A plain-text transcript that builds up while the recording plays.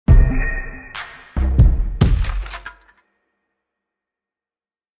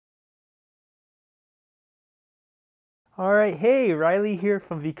All right, hey, Riley here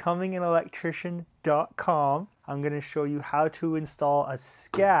from becominganelectrician.com. I'm going to show you how to install a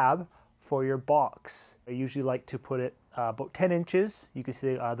scab for your box. I usually like to put it about 10 inches. You can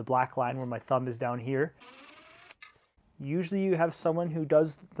see the black line where my thumb is down here. Usually you have someone who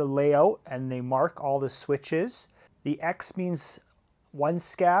does the layout and they mark all the switches. The X means one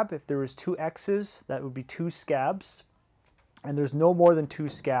scab. If there was two X's, that would be two scabs. And there's no more than two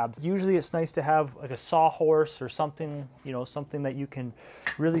scabs. Usually it's nice to have like a sawhorse or something, something that you can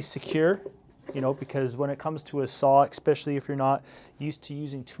really secure, because when it comes to a saw, especially if you're not used to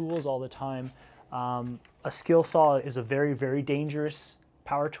using tools all the time, a skill saw is a very, very dangerous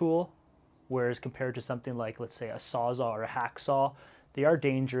power tool, whereas compared to something like, let's say, a sawzall or a hacksaw, they are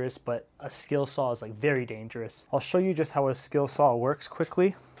dangerous, but a skill saw is like very dangerous. I'll show you just how a skill saw works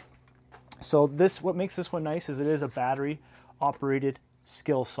quickly. So what makes this one nice is it is a battery operated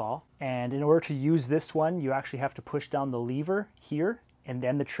skill saw, and in order to use this one you actually have to push down the lever here and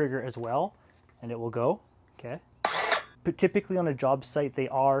then the trigger as well, and it will go. Okay, but typically on a job site they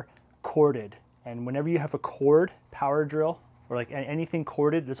are corded, and whenever you have a cord power drill or like anything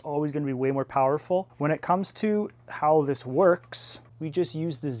corded, it's always going to be way more powerful. When it comes to how this works, we just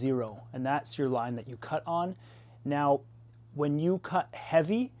use the 0, and that's your line that you cut on. Now when you cut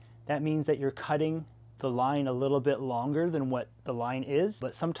heavy, that means that you're cutting the line a little bit longer than what the line is,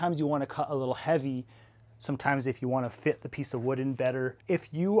 but sometimes you want to cut a little heavy, sometimes if you want to fit the piece of wood in better. If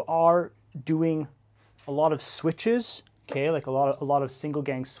you are doing a lot of switches, okay, like a lot of single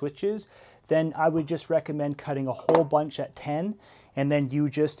gang switches, then I would just recommend cutting a whole bunch at 10, and then you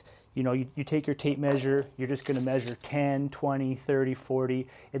just you take your tape measure, you're just going to measure 10, 20, 30, 40,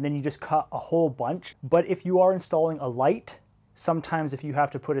 and then you just cut a whole bunch. But if you are installing a light, sometimes if you have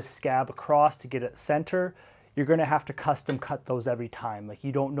to put a scab across to get it center, you're going to have to custom cut those every time. Like,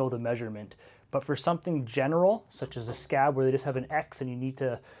 you don't know the measurement. But for something general, such as a scab where they just have an X and you need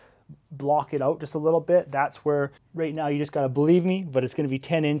to block it out just a little bit, that's where right now you just got to believe me, but it's going to be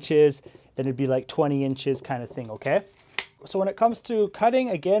 10 inches, then it'd be like 20 inches kind of thing, okay? So when it comes to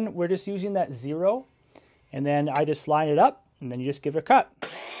cutting, again, we're just using that 0, and then I just line it up, and then you just give it a cut.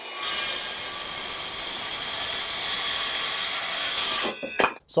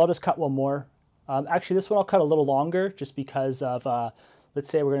 So I'll just cut one more. Actually, this one I'll cut a little longer just because of, let's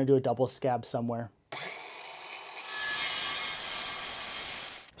say we're going to do a double scab somewhere.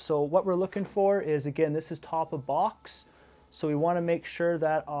 So what we're looking for is, again, this is top of box. So we want to make sure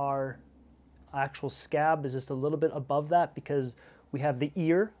that our actual scab is just a little bit above that because we have the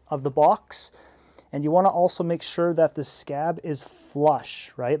ear of the box. And you want to also make sure that the scab is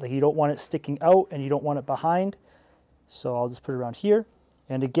flush, right? Like, you don't want it sticking out and you don't want it behind. So I'll just put it around here.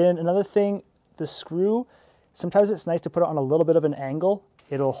 And again, another thing, the screw, sometimes it's nice to put it on a little bit of an angle.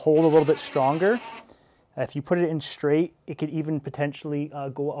 It'll hold a little bit stronger. If you put it in straight, it could even potentially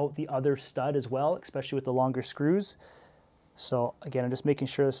go out the other stud as well, especially with the longer screws. So again, I'm just making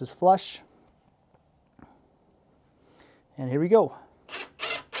sure this is flush. And here we go.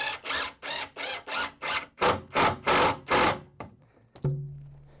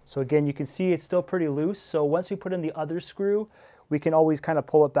 So again, you can see it's still pretty loose. So once we put in the other screw, we can always kind of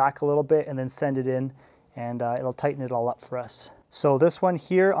pull it back a little bit and then send it in, and it'll tighten it all up for us. So this one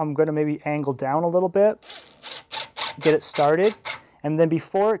here, I'm going to maybe angle down a little bit, get it started. And then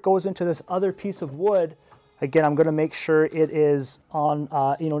before it goes into this other piece of wood, again, I'm going to make sure it is on,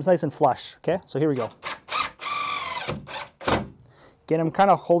 it's nice and flush. Okay, so here we go. Again, I'm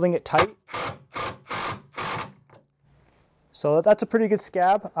kind of holding it tight. So that's a pretty good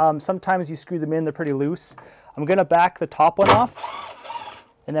scab. Sometimes you screw them in, they're pretty loose. I'm going to back the top one off,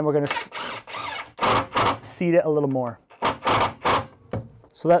 and then we're going to seat it a little more.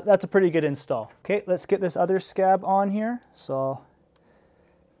 So that's a pretty good install. Okay, let's get this other scab on here. So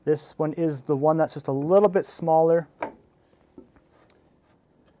this one is the one that's just a little bit smaller.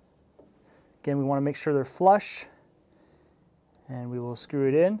 Again, we want to make sure they're flush, and we will screw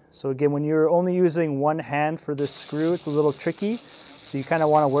it in. So again, when you're only using one hand for this screw, it's a little tricky. So you kind of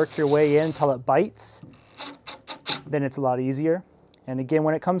want to work your way in until it bites. Then it's a lot easier. And again,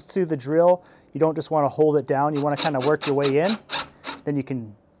 when it comes to the drill, you don't just want to hold it down. You want to kind of work your way in. Then you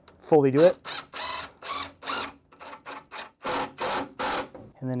can fully do it.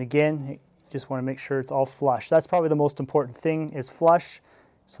 And then again, you just want to make sure it's all flush. That's probably the most important thing, is flush,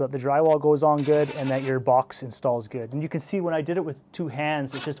 so that the drywall goes on good and that your box installs good. And you can see when I did it with two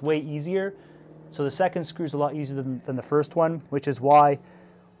hands, it's just way easier. So the second screw is a lot easier than the first one, which is why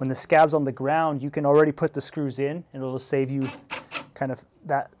when the scab's on the ground, you can already put the screws in, and it'll save you kind of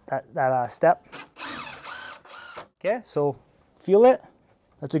that step. Okay, so feel it.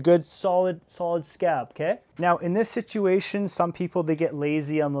 That's a good solid scab, okay? Now in this situation, some people, they get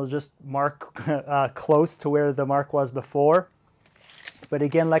lazy and they'll just mark close to where the mark was before. But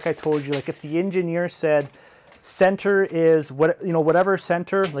again, like I told you, like if the engineer said center is what, you know, whatever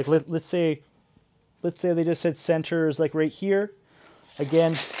center, like let's say they just said center is like right here.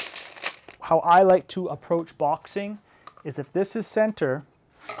 Again, how I like to approach boxing is if this is center,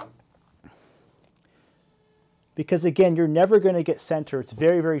 because again, you're never going to get center. It's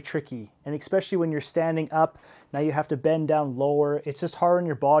very, very tricky. And especially when you're standing up, now you have to bend down lower. It's just hard on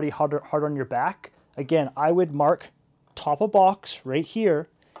your body, hard on your back. Again, I would mark top of box right here.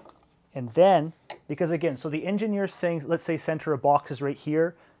 And then, because again, so the engineer's saying, let's say center of box is right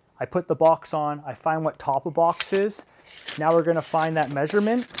here. I put the box on, I find what top of box is. Now we're going to find that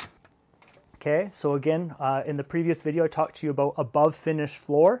measurement. Okay, so again, in the previous video, I talked to you about above finished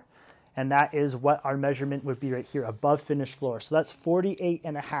floor. And that is what our measurement would be right here, above finished floor. So that's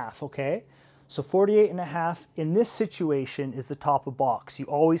 48.5, okay? So 48.5 in this situation is the top of box. You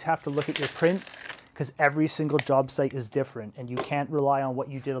always have to look at your prints because every single job site is different and you can't rely on what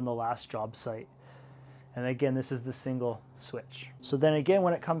you did on the last job site. And again, this is the single switch. So then again,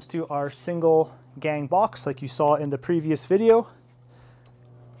 when it comes to our single gang box, like you saw in the previous video,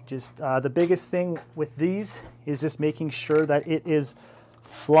 just the biggest thing with these is just making sure that it is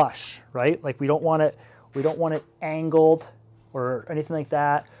flush, right? Like we don't want it angled or anything like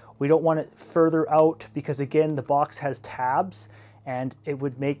that. We don't want it further out because again, the box has tabs and it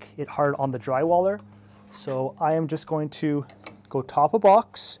would make it hard on the drywaller. So I am just going to go top of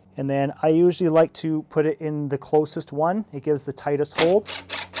box, and then I usually like to put it in the closest one. It gives the tightest hold.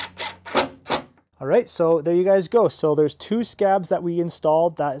 All right, so there you guys go. So there's 2 scabs that we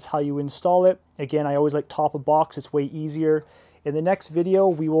installed. That is how you install it. Again, I always like top of box. It's way easier. In the next video,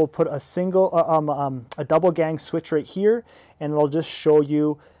 we will put a single, a double gang switch right here, and it'll just show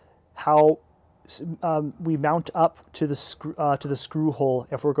you how we mount up to the screw hole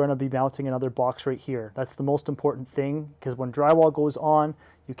if we're going to be mounting another box right here. That's the most important thing, because when drywall goes on,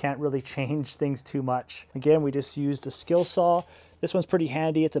 you can't really change things too much. Again, we just used a skill saw. This one's pretty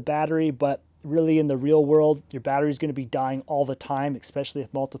handy. It's a battery, but really in the real world, your battery is going to be dying all the time, especially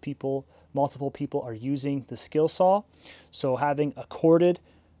if multiple people are using the skill saw. So having a corded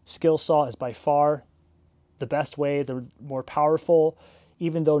skill saw is by far the best way. They're more powerful,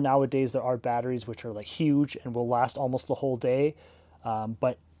 even though nowadays there are batteries which are like huge and will last almost the whole day.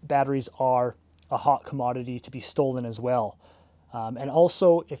 But batteries are a hot commodity to be stolen as well. And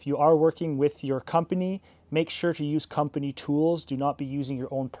also, if you are working with your company, make sure to use company tools. Do not be using your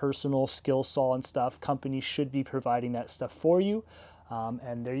own personal skill saw and stuff. Companies should be providing that stuff for you.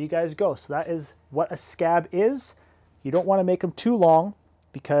 And there you guys go. So that is what a scab is. You don't want to make them too long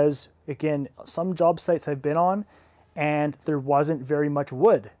because, again, some job sites I've been on and there wasn't very much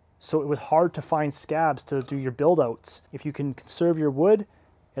wood. So it was hard to find scabs to do your build outs. If you can conserve your wood,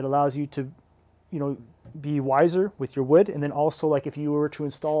 it allows you to, you know, be wiser with your wood. And then also, like if you were to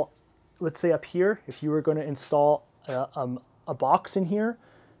install, let's say up here, if you were going to install a box in here,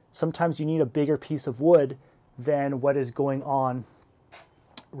 sometimes you need a bigger piece of wood than what is going on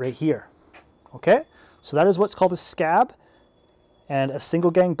right here. Okay, so that is what's called a scab and a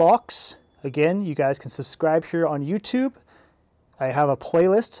single gang box. Again, you guys can subscribe here on YouTube. I have a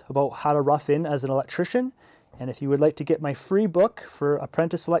playlist about how to rough in as an electrician. And if you would like to get my free book for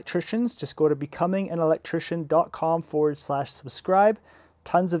Apprentice Electricians, just go to becominganelectrician.com/subscribe.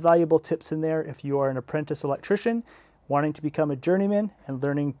 Tons of valuable tips in there if you are an apprentice electrician wanting to become a journeyman and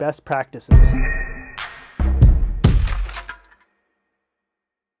learning best practices.